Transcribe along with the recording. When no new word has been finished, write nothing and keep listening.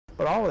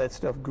But all of that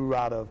stuff grew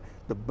out of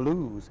the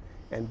blues,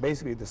 and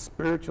basically the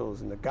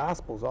spirituals and the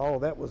gospels, all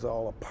of that was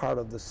all a part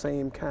of the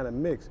same kind of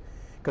mix.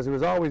 Because it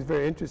was always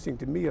very interesting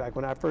to me, like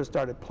when I first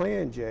started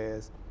playing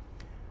jazz,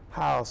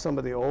 how some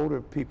of the older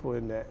people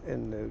in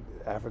the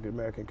African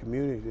American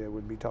community there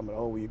would be talking about,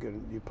 oh,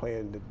 you're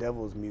playing the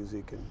devil's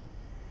music,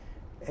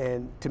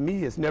 and to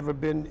me it's never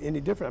been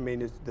any different. I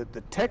mean,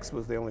 the text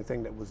was the only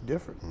thing that was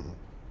different. Mm-hmm.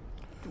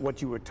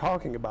 What you were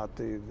talking about,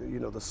 the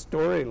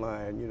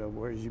storyline,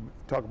 whereas you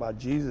talk about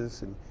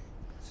Jesus and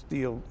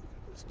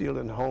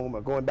stealing home or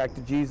going back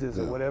to Jesus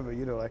or whatever,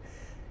 like.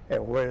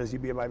 And whereas you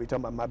might be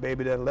talking about my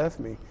baby that left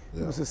me,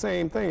 it was the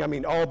same thing. I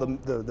mean, all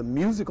the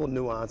musical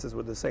nuances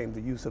were the same. The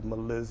use of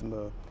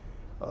melisma,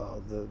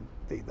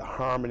 the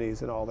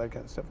harmonies and all that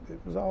kind of stuff. It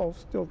was all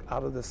still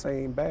out of the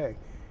same bag,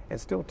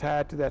 and still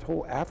tied to that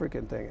whole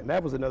African thing. And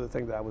that was another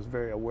thing that I was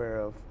very aware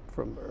of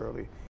from early.